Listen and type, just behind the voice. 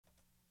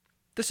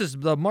This is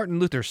the Martin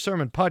Luther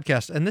Sermon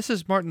Podcast, and this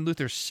is Martin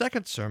Luther's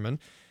second sermon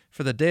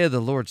for the day of the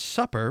Lord's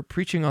Supper,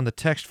 preaching on the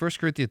text 1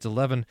 Corinthians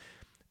 11,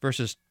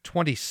 verses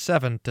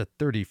 27 to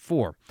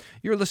 34.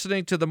 You're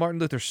listening to the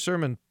Martin Luther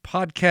Sermon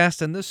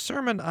Podcast, and this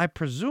sermon, I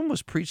presume,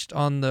 was preached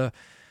on the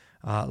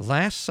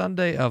last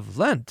Sunday of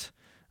Lent,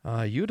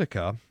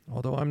 Utica,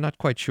 although I'm not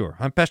quite sure.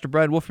 I'm Pastor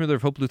Brad Wolfmuller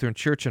of Hope Lutheran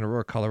Church in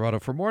Aurora, Colorado.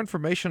 For more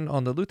information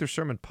on the Luther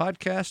Sermon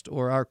Podcast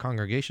or our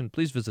congregation,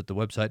 please visit the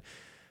website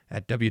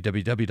at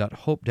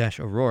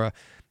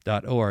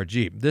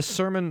www.hope-aurora.org. This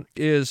sermon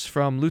is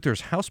from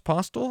Luther's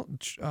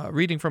Hauspostel,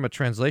 reading from a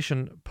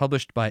translation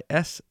published by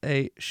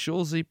S.A.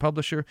 Schulze,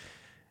 publisher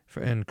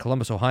in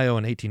Columbus, Ohio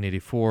in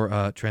 1884,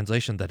 a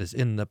translation that is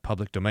in the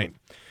public domain.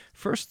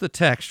 First, the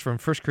text from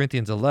 1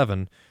 Corinthians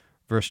 11,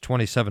 verse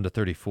 27 to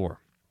 34.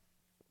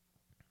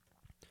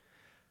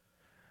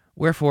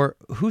 Wherefore,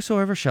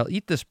 whosoever shall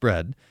eat this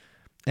bread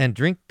and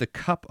drink the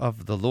cup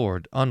of the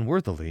Lord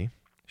unworthily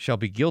shall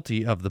be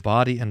guilty of the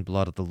body and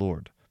blood of the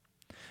Lord.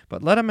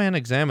 But let a man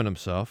examine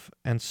himself,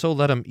 and so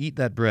let him eat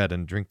that bread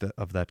and drink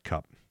of that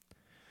cup.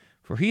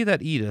 For he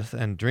that eateth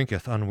and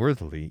drinketh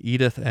unworthily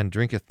eateth and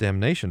drinketh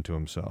damnation to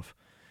himself,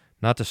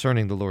 not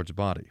discerning the Lord's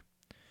body.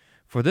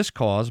 For this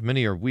cause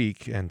many are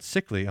weak and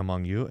sickly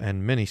among you,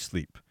 and many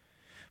sleep.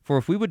 For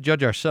if we would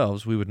judge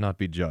ourselves, we would not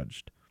be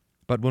judged.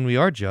 But when we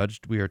are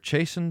judged, we are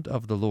chastened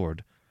of the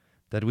Lord,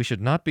 that we should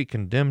not be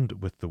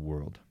condemned with the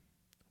world.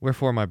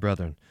 Wherefore, my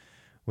brethren,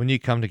 when ye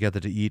come together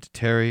to eat,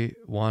 tarry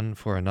one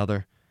for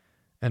another.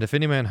 And if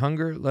any man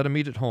hunger, let him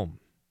eat at home,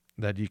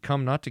 that ye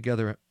come not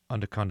together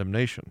unto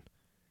condemnation.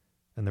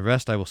 And the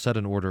rest I will set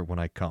in order when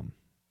I come.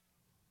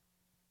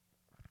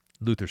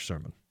 Luther's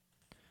Sermon.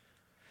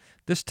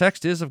 This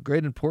text is of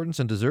great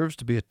importance and deserves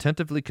to be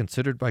attentively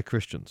considered by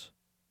Christians.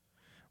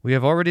 We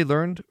have already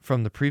learned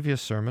from the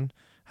previous sermon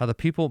how the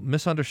people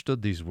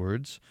misunderstood these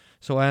words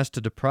so as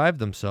to deprive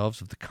themselves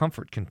of the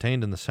comfort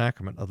contained in the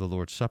sacrament of the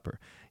Lord's Supper,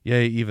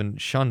 yea, even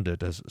shunned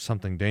it as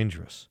something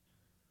dangerous.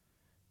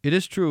 It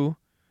is true,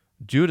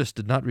 Judas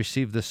did not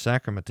receive this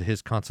sacrament to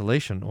his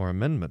consolation or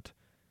amendment.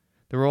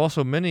 There were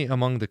also many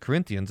among the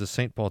Corinthians, as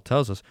St. Paul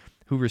tells us,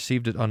 who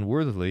received it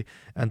unworthily,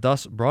 and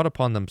thus brought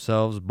upon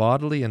themselves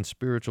bodily and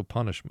spiritual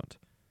punishment.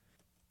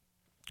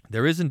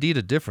 There is indeed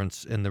a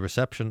difference in the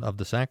reception of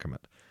the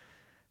sacrament.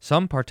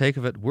 Some partake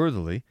of it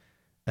worthily,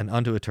 and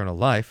unto eternal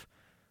life,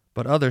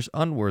 but others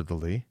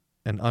unworthily,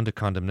 and unto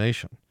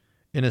condemnation,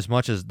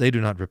 inasmuch as they do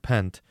not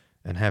repent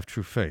and have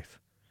true faith.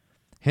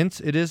 Hence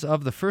it is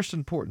of the first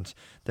importance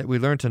that we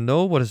learn to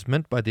know what is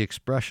meant by the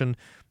expression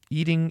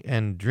eating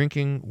and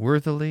drinking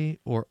worthily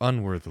or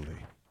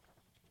unworthily.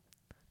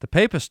 The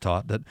papists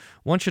taught that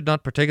one should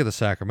not partake of the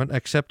sacrament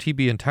except he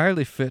be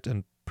entirely fit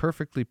and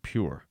perfectly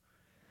pure.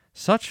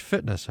 Such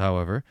fitness,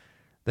 however,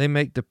 they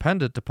make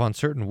dependent upon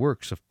certain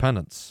works of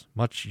penance,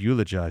 much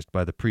eulogized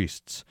by the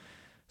priests,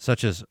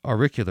 such as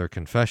auricular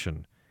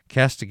confession,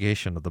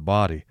 castigation of the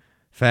body,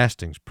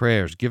 fastings,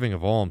 prayers, giving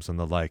of alms, and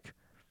the like.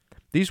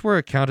 These were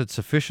accounted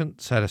sufficient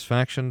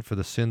satisfaction for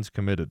the sins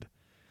committed.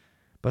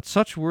 But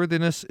such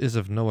worthiness is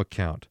of no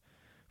account,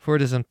 for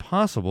it is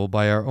impossible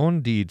by our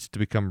own deeds to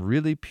become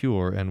really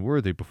pure and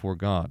worthy before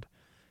God.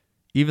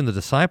 Even the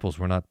disciples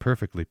were not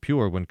perfectly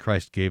pure when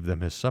Christ gave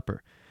them his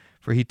supper,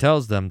 for he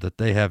tells them that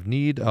they have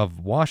need of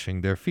washing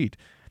their feet,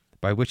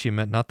 by which he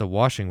meant not the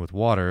washing with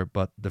water,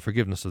 but the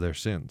forgiveness of their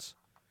sins.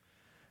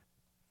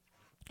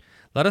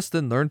 Let us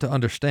then learn to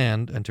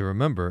understand and to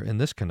remember in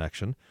this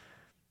connection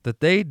that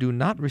they do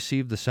not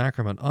receive the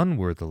sacrament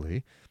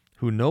unworthily,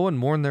 who know and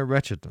mourn their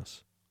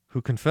wretchedness,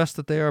 who confess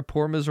that they are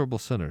poor miserable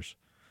sinners,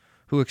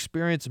 who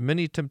experience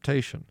many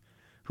temptation,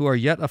 who are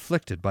yet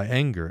afflicted by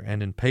anger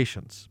and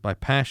impatience, by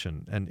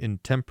passion and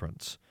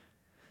intemperance.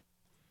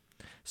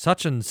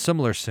 Such and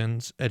similar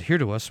sins adhere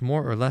to us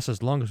more or less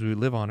as long as we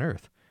live on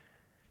earth.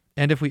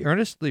 And if we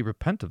earnestly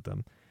repent of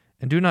them,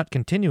 and do not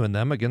continue in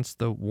them against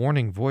the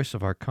warning voice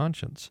of our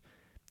conscience,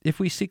 if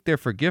we seek their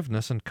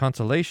forgiveness and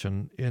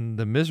consolation in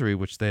the misery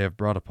which they have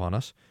brought upon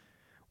us,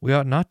 we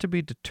ought not to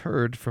be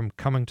deterred from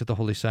coming to the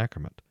Holy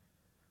Sacrament.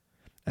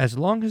 As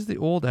long as the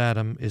old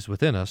Adam is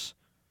within us,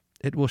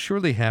 it will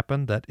surely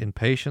happen that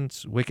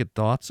impatience, wicked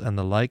thoughts, and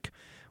the like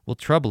will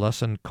trouble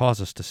us and cause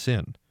us to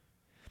sin.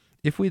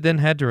 If we then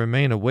had to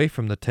remain away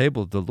from the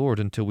table of the Lord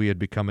until we had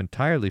become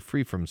entirely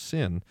free from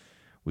sin,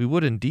 we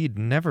would indeed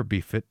never be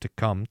fit to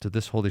come to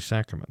this holy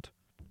sacrament.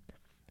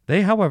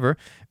 They, however,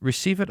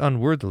 receive it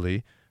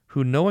unworthily,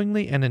 who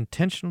knowingly and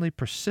intentionally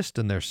persist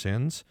in their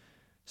sins,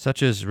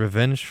 such as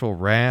revengeful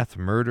wrath,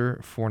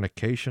 murder,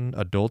 fornication,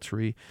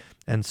 adultery,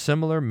 and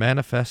similar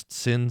manifest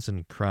sins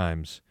and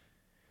crimes.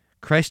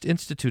 Christ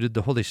instituted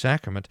the Holy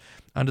Sacrament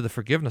unto the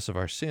forgiveness of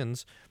our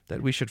sins,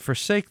 that we should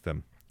forsake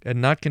them, and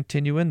not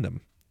continue in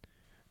them.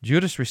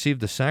 Judas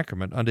received the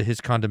sacrament unto his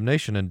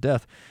condemnation and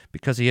death,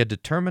 because he had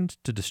determined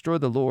to destroy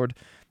the Lord,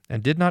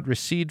 and did not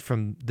recede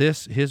from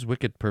this his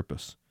wicked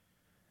purpose.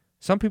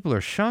 Some people are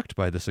shocked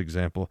by this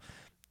example.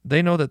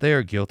 They know that they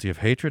are guilty of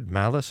hatred,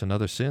 malice, and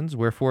other sins,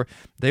 wherefore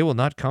they will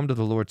not come to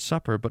the Lord's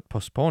Supper, but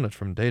postpone it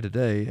from day to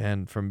day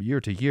and from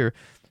year to year,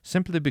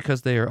 simply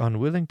because they are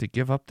unwilling to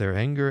give up their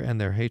anger and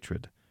their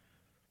hatred.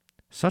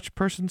 Such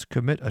persons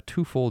commit a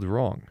twofold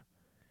wrong.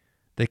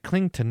 They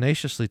cling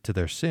tenaciously to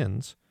their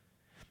sins,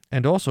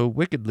 and also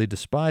wickedly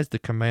despise the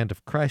command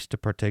of Christ to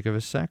partake of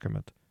his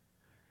sacrament.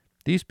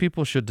 These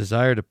people should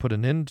desire to put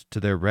an end to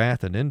their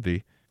wrath and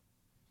envy,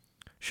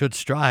 should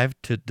strive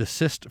to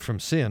desist from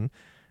sin,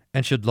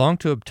 and should long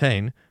to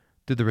obtain,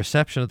 through the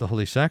reception of the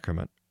Holy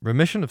Sacrament,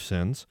 remission of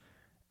sins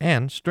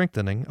and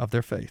strengthening of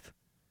their faith.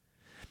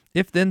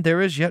 If then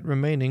there is yet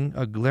remaining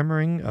a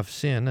glimmering of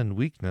sin and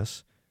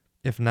weakness,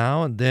 if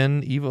now and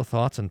then evil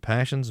thoughts and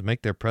passions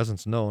make their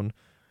presence known,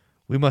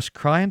 we must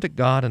cry unto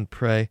God and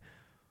pray,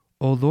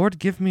 O Lord,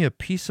 give me a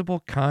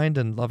peaceable, kind,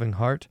 and loving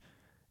heart,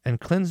 and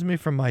cleanse me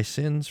from my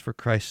sins for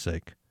Christ's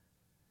sake.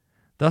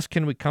 Thus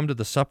can we come to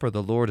the supper of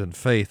the Lord in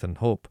faith and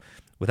hope,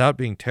 without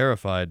being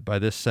terrified by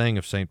this saying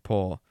of St.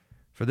 Paul.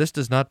 For this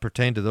does not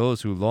pertain to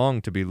those who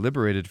long to be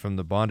liberated from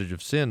the bondage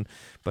of sin,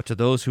 but to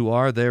those who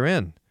are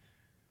therein,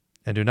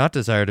 and do not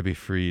desire to be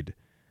freed,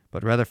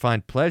 but rather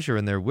find pleasure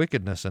in their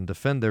wickedness and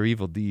defend their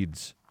evil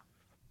deeds.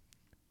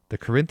 The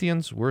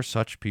Corinthians were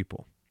such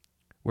people,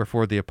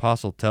 wherefore the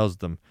apostle tells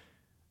them,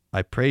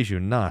 I praise you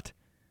not,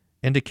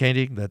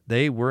 indicating that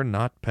they were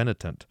not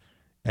penitent,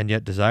 and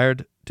yet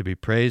desired to be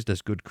praised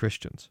as good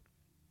Christians.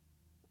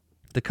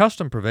 The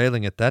custom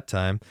prevailing at that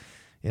time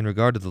in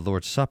regard to the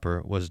Lord's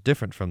Supper was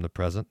different from the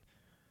present.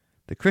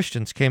 The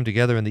Christians came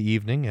together in the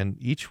evening, and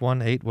each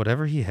one ate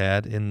whatever he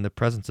had in the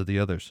presence of the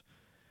others.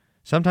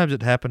 Sometimes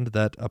it happened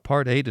that a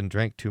part ate and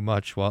drank too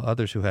much, while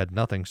others who had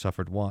nothing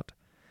suffered want.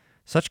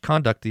 Such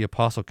conduct the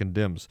apostle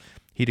condemns.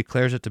 He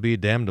declares it to be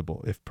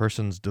damnable if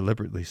persons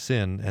deliberately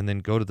sin and then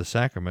go to the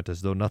sacrament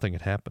as though nothing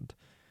had happened.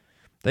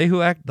 They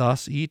who act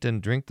thus eat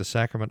and drink the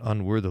sacrament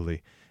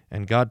unworthily,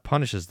 and God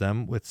punishes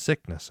them with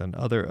sickness and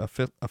other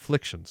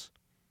afflictions.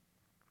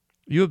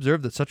 You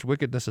observe that such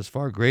wickedness is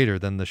far greater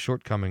than the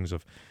shortcomings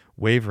of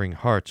wavering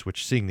hearts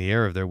which, seeing the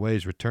error of their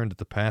ways, return to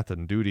the path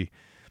and duty,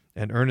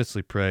 and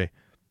earnestly pray,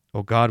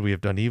 O God, we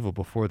have done evil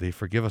before thee,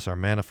 forgive us our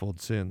manifold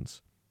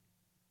sins.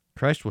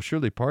 Christ will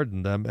surely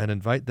pardon them and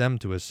invite them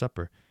to his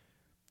supper.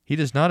 He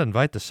does not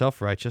invite the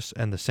self-righteous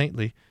and the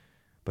saintly,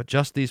 but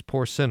just these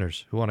poor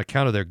sinners, who on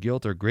account of their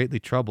guilt are greatly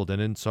troubled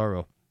and in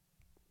sorrow.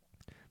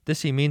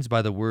 This he means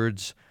by the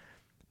words,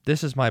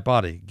 This is my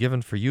body,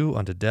 given for you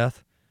unto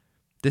death.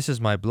 This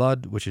is my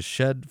blood, which is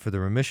shed for the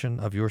remission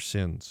of your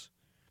sins.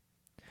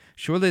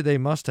 Surely they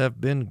must have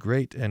been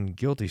great and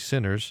guilty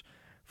sinners,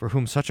 for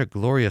whom such a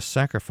glorious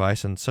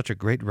sacrifice and such a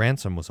great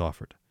ransom was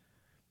offered.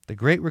 The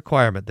great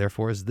requirement,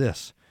 therefore, is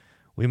this.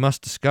 We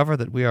must discover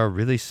that we are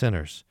really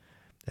sinners,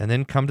 and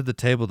then come to the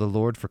table of the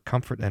Lord for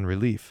comfort and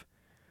relief.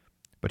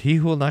 But he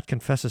who will not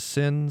confess his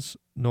sins,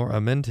 nor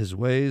amend his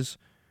ways,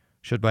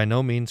 should by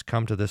no means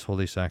come to this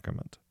holy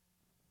sacrament.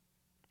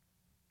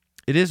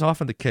 It is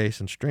often the case,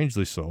 and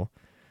strangely so,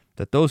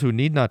 that those who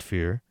need not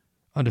fear,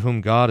 unto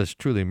whom God is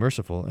truly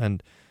merciful,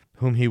 and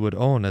whom he would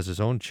own as his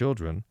own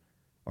children,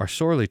 are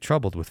sorely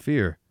troubled with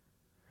fear,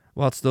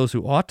 whilst those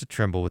who ought to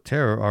tremble with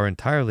terror are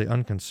entirely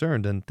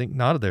unconcerned and think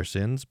not of their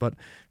sins, but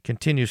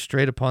continue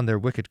straight upon their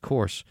wicked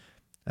course,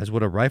 as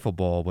would a rifle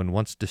ball when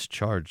once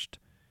discharged.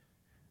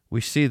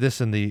 We see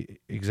this in the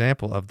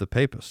example of the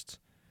papists.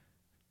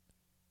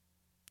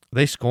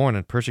 They scorn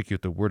and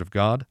persecute the word of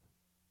God,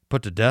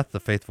 put to death the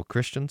faithful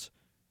Christians,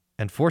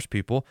 and force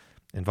people,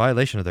 in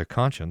violation of their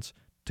conscience,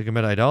 to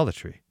commit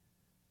idolatry.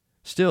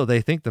 Still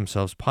they think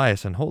themselves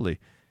pious and holy,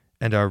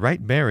 and are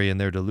right merry in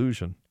their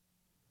delusion.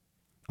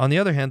 On the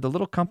other hand, the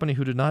little company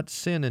who do not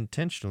sin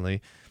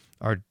intentionally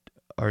are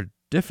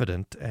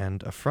diffident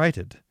and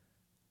affrighted.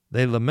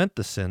 They lament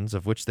the sins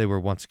of which they were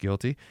once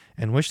guilty,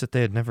 and wish that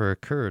they had never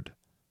occurred.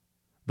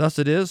 Thus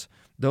it is,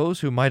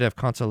 those who might have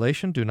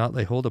consolation do not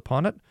lay hold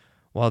upon it,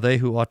 while they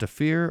who ought to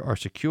fear are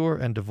secure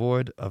and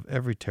devoid of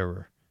every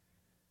terror.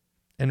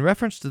 In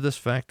reference to this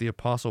fact, the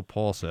Apostle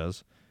Paul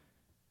says,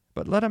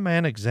 But let a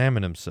man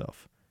examine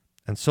himself,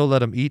 and so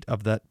let him eat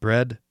of that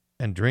bread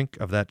and drink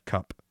of that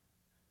cup.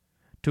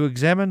 To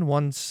examine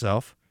one's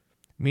self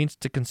means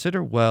to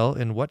consider well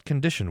in what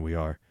condition we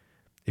are.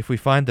 If we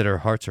find that our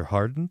hearts are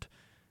hardened,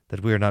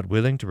 that we are not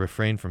willing to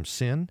refrain from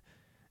sin,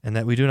 and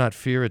that we do not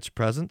fear its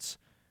presence,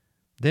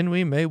 then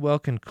we may well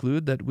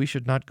conclude that we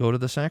should not go to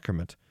the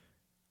sacrament,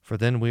 for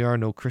then we are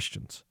no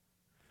Christians.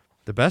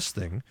 The best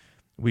thing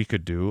we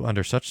could do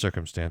under such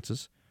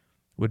circumstances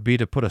would be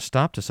to put a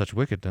stop to such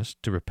wickedness,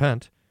 to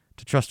repent,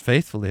 to trust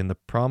faithfully in the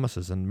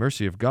promises and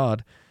mercy of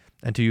God,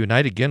 and to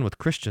unite again with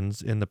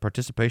Christians in the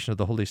participation of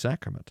the Holy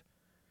Sacrament.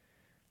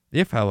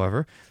 If,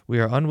 however, we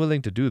are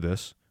unwilling to do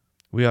this,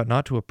 we ought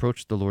not to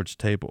approach the Lord's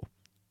table,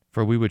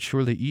 for we would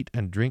surely eat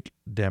and drink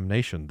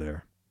damnation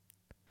there.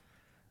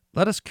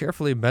 Let us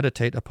carefully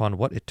meditate upon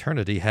what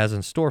eternity has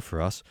in store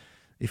for us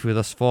if we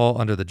thus fall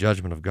under the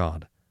judgment of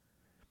God.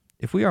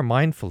 If we are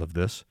mindful of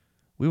this,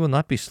 we will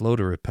not be slow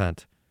to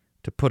repent,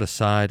 to put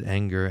aside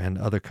anger and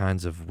other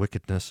kinds of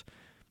wickedness,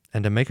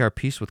 and to make our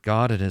peace with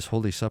God in his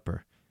holy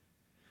supper.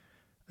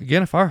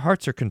 Again, if our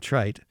hearts are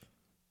contrite,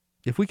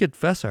 If we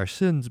confess our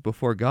sins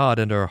before God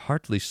and are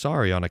heartily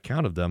sorry on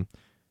account of them,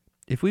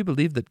 if we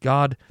believe that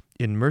God,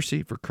 in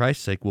mercy for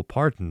Christ's sake, will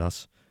pardon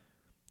us,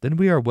 then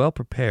we are well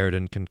prepared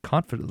and can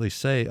confidently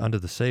say unto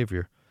the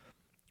Savior,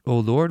 O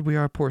Lord, we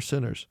are poor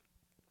sinners,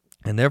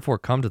 and therefore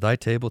come to thy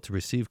table to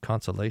receive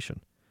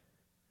consolation.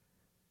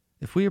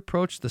 If we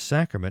approach the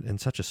sacrament in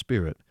such a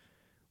spirit,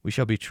 we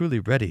shall be truly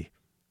ready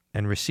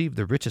and receive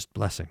the richest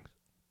blessings.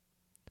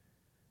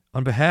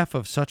 On behalf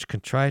of such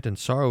contrite and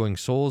sorrowing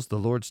souls, the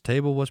Lord's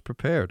table was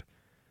prepared,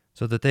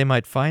 so that they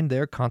might find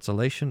there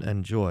consolation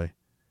and joy.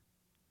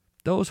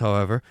 Those,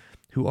 however,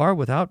 who are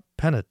without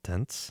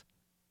penitence,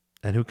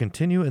 and who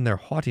continue in their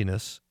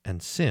haughtiness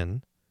and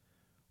sin,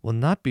 will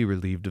not be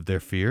relieved of their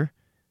fear,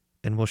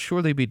 and will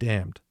surely be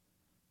damned.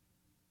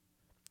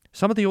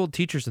 Some of the old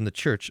teachers in the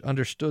church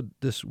understood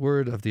this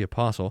word of the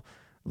apostle,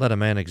 let a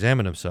man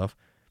examine himself,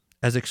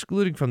 as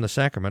excluding from the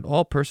sacrament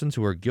all persons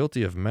who are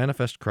guilty of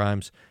manifest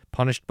crimes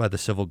punished by the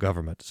civil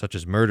government, such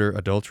as murder,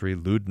 adultery,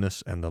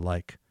 lewdness, and the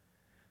like.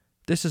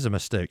 This is a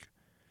mistake,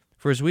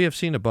 for as we have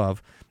seen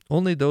above,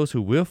 only those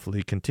who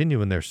willfully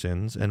continue in their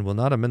sins and will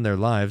not amend their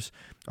lives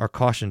are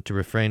cautioned to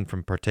refrain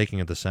from partaking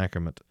of the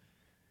sacrament.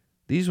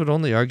 These would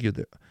only argue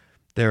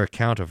their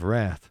account of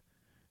wrath,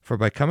 for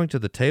by coming to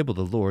the table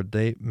of the Lord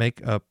they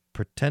make a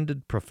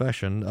pretended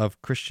profession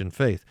of Christian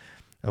faith,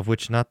 of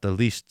which not the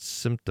least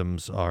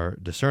symptoms are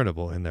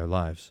discernible in their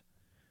lives.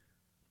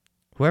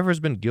 Whoever has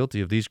been guilty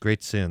of these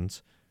great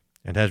sins,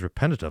 and has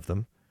repented of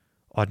them,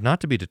 ought not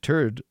to be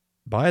deterred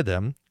by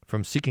them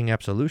from seeking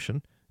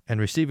absolution and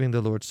receiving the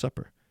Lord's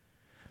Supper.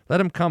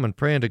 Let him come and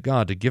pray unto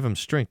God to give him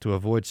strength to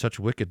avoid such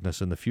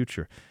wickedness in the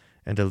future,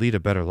 and to lead a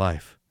better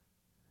life.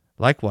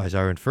 Likewise,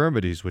 our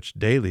infirmities, which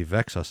daily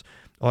vex us,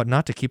 ought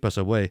not to keep us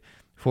away,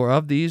 for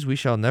of these we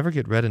shall never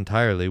get rid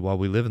entirely while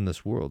we live in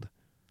this world.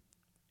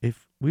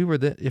 If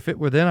it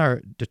were then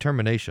our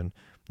determination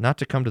not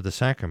to come to the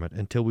sacrament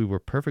until we were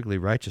perfectly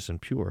righteous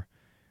and pure,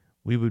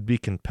 we would be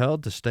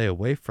compelled to stay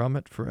away from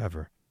it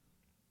forever.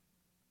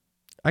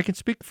 I can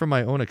speak from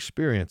my own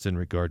experience in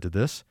regard to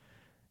this,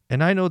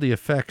 and I know the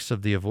effects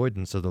of the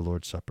avoidance of the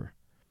Lord's Supper.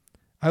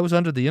 I was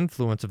under the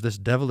influence of this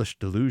devilish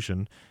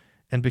delusion,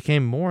 and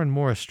became more and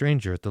more a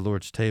stranger at the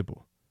Lord's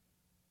table.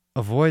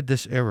 Avoid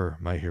this error,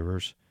 my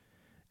hearers,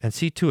 and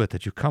see to it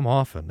that you come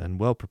often and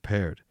well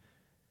prepared.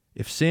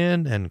 If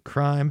sin and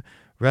crime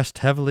rest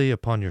heavily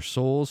upon your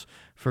souls,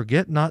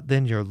 forget not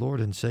then your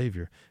Lord and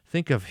Savior.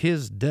 Think of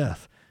his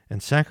death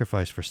and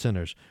sacrifice for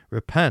sinners.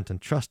 Repent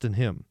and trust in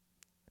him.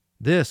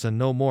 This and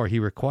no more he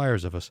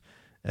requires of us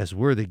as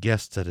worthy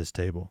guests at his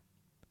table.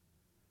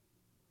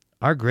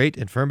 Our great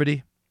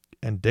infirmity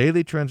and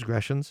daily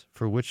transgressions,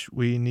 for which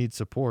we need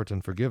support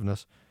and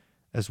forgiveness,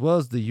 as well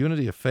as the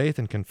unity of faith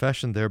and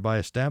confession thereby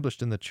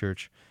established in the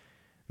Church,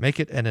 make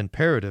it an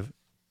imperative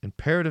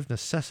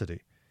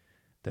necessity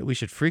that we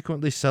should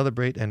frequently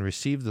celebrate and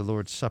receive the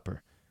Lord's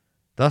Supper,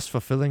 thus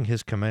fulfilling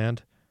his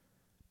command,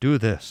 "Do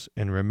this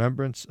in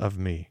remembrance of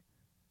me."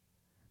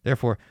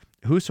 Therefore,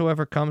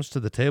 whosoever comes to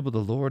the table of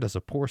the Lord as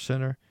a poor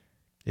sinner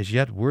is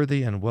yet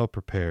worthy and well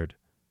prepared,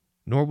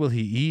 nor will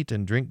he eat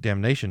and drink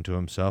damnation to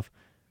himself,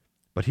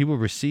 but he will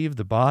receive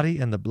the body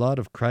and the blood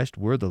of Christ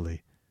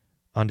worthily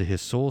unto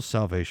his soul's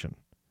salvation.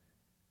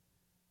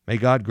 May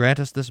God grant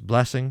us this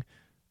blessing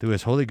through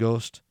his Holy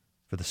Ghost,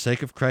 for the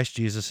sake of Christ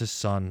Jesus, his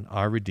Son,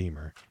 our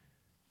Redeemer.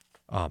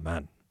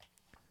 Amen.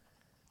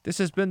 This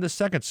has been the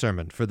second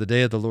sermon for the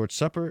day of the Lord's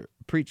Supper,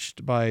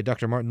 preached by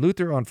Dr. Martin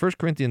Luther on 1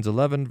 Corinthians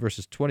 11,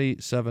 verses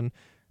 27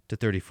 to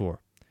 34.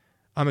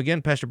 I'm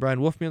again Pastor Brian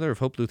Wolfmueller of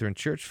Hope Lutheran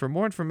Church. For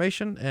more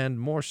information and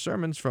more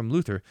sermons from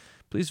Luther,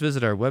 please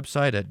visit our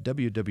website at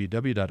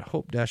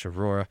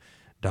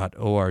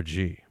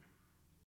www.hope-aurora.org.